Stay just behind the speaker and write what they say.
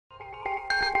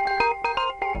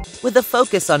With a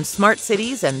focus on smart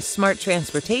cities and smart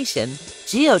transportation,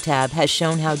 Geotab has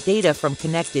shown how data from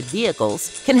connected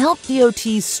vehicles can help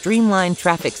DOTs streamline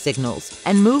traffic signals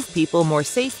and move people more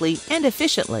safely and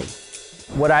efficiently.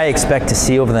 What I expect to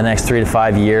see over the next 3 to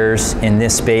 5 years in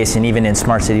this space, and even in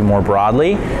smart city more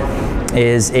broadly,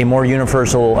 is a more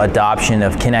universal adoption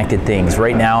of connected things.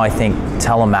 Right now, I think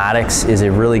telematics is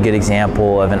a really good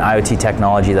example of an IoT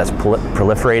technology that's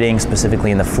proliferating,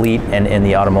 specifically in the fleet and in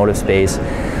the automotive space.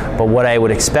 But what I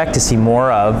would expect to see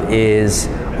more of is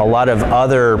a lot of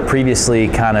other previously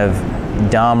kind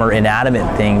of dumb or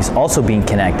inanimate things also being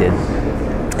connected.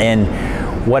 And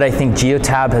what I think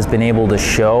Geotab has been able to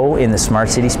show in the smart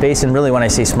city space, and really when I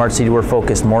say smart city, we're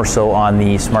focused more so on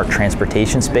the smart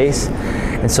transportation space.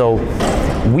 And so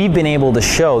we've been able to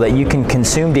show that you can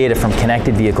consume data from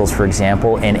connected vehicles, for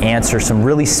example, and answer some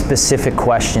really specific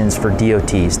questions for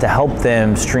DOTs to help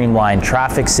them streamline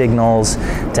traffic signals,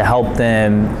 to help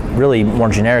them really more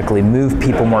generically move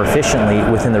people more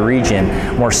efficiently within the region,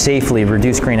 more safely,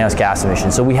 reduce greenhouse gas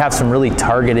emissions. So we have some really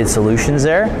targeted solutions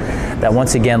there that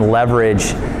once again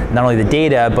leverage not only the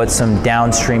data, but some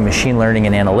downstream machine learning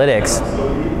and analytics.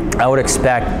 I would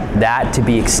expect that to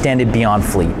be extended beyond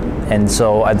fleet. And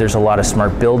so there's a lot of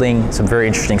smart building, some very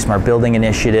interesting smart building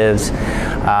initiatives.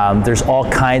 There's all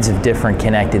kinds of different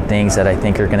connected things that I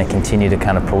think are going to continue to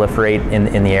kind of proliferate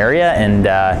in the area, and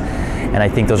I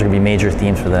think those are going to be major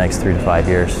themes for the next 3 to 5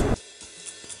 years.